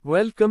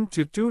Welcome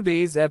to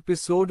today's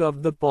episode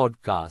of the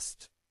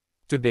podcast.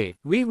 Today,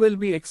 we will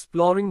be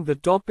exploring the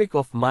topic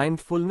of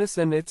mindfulness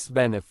and its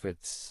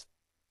benefits.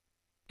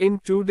 In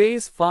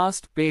today's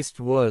fast-paced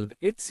world,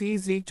 it's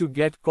easy to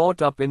get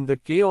caught up in the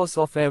chaos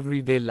of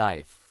everyday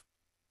life.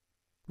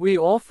 We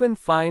often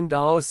find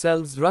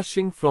ourselves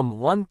rushing from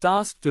one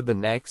task to the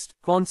next,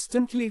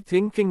 constantly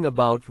thinking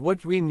about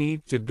what we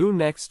need to do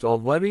next or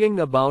worrying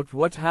about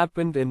what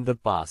happened in the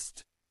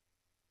past.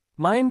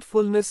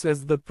 Mindfulness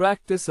is the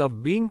practice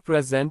of being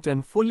present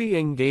and fully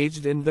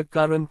engaged in the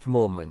current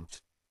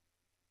moment.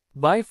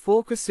 By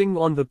focusing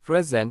on the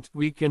present,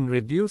 we can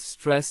reduce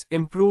stress,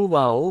 improve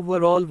our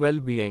overall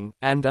well-being,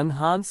 and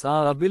enhance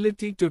our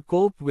ability to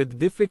cope with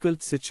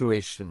difficult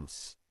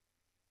situations.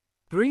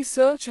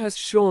 Research has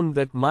shown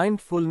that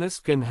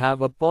mindfulness can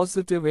have a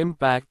positive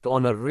impact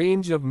on a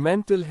range of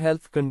mental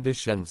health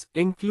conditions,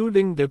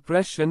 including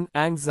depression,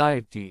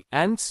 anxiety,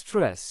 and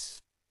stress.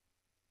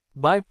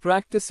 By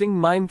practicing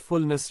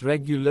mindfulness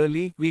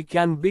regularly, we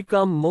can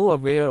become more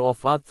aware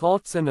of our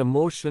thoughts and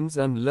emotions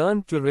and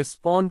learn to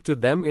respond to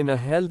them in a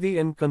healthy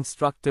and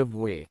constructive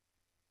way.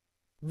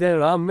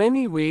 There are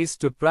many ways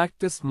to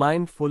practice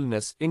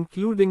mindfulness,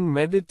 including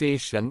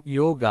meditation,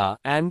 yoga,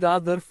 and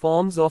other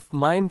forms of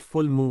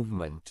mindful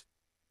movement.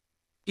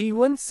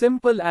 Even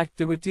simple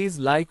activities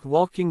like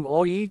walking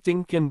or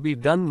eating can be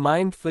done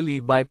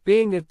mindfully by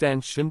paying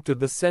attention to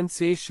the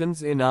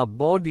sensations in our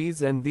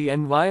bodies and the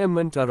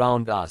environment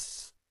around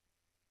us.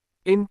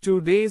 In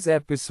today's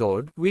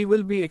episode, we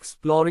will be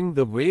exploring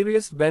the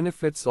various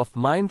benefits of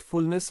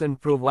mindfulness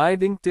and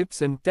providing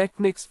tips and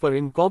techniques for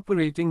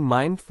incorporating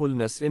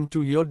mindfulness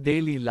into your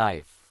daily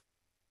life.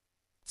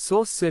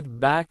 So sit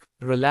back,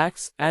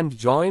 relax, and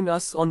join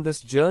us on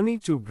this journey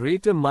to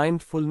greater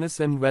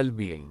mindfulness and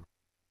well-being.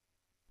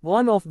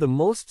 One of the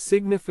most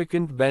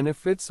significant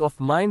benefits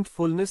of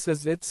mindfulness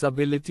is its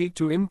ability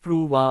to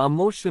improve our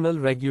emotional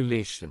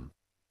regulation.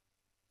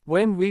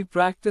 When we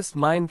practice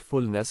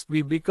mindfulness,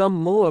 we become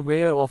more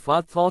aware of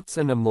our thoughts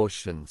and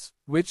emotions,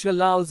 which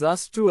allows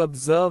us to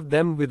observe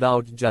them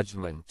without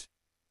judgment.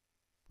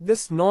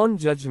 This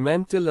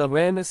non-judgmental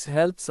awareness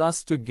helps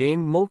us to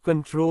gain more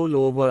control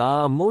over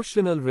our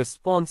emotional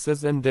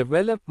responses and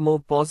develop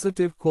more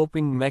positive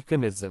coping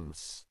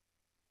mechanisms.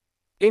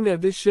 In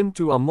addition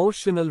to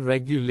emotional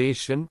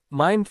regulation,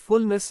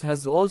 mindfulness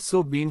has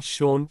also been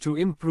shown to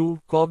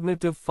improve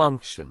cognitive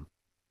function.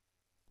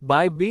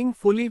 By being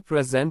fully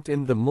present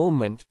in the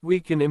moment, we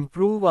can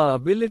improve our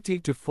ability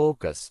to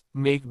focus,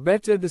 make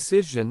better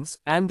decisions,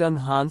 and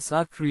enhance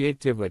our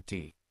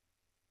creativity.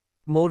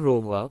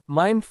 Moreover,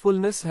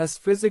 mindfulness has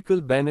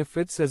physical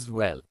benefits as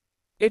well.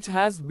 It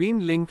has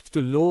been linked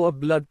to lower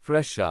blood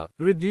pressure,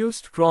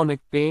 reduced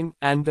chronic pain,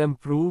 and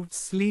improved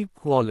sleep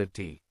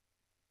quality.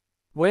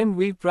 When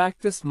we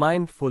practice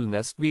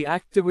mindfulness, we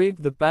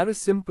activate the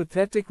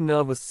parasympathetic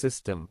nervous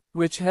system,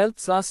 which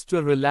helps us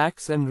to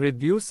relax and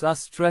reduce our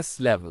stress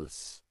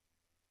levels.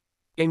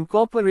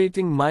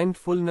 Incorporating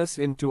mindfulness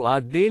into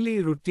our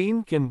daily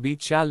routine can be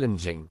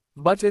challenging,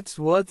 but it's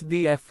worth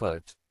the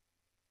effort.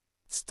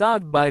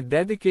 Start by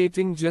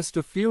dedicating just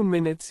a few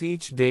minutes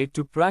each day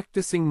to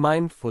practicing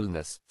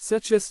mindfulness,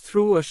 such as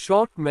through a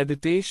short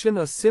meditation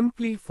or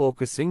simply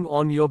focusing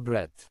on your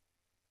breath.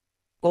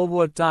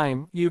 Over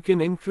time, you can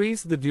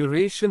increase the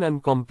duration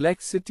and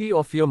complexity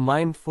of your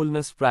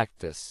mindfulness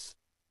practice.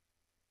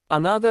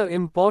 Another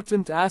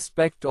important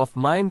aspect of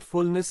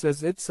mindfulness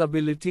is its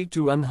ability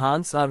to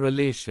enhance our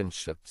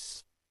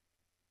relationships.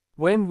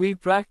 When we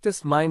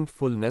practice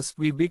mindfulness,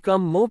 we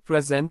become more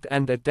present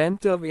and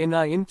attentive in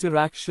our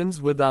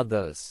interactions with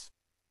others.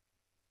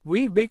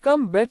 We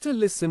become better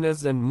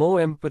listeners and more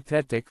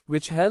empathetic,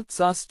 which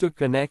helps us to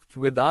connect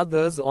with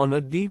others on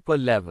a deeper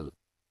level.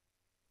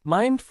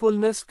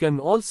 Mindfulness can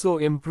also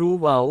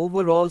improve our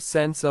overall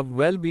sense of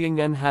well-being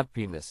and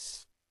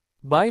happiness.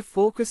 By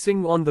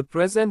focusing on the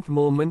present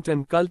moment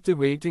and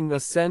cultivating a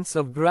sense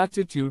of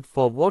gratitude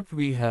for what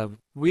we have,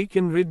 we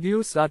can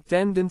reduce our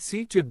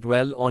tendency to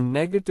dwell on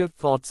negative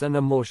thoughts and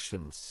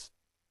emotions.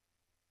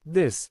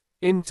 This,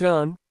 in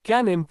turn,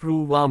 can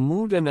improve our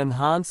mood and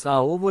enhance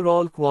our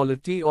overall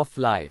quality of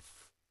life.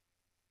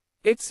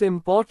 It's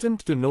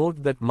important to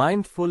note that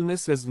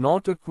mindfulness is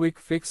not a quick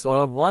fix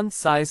or a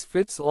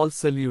one-size-fits-all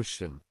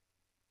solution.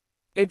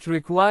 It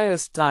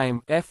requires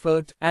time,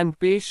 effort, and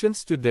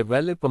patience to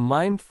develop a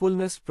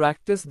mindfulness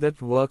practice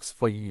that works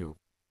for you.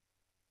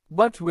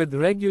 But with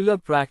regular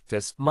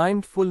practice,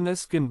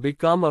 mindfulness can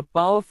become a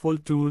powerful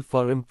tool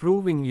for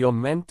improving your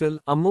mental,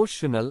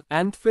 emotional,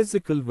 and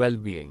physical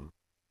well-being.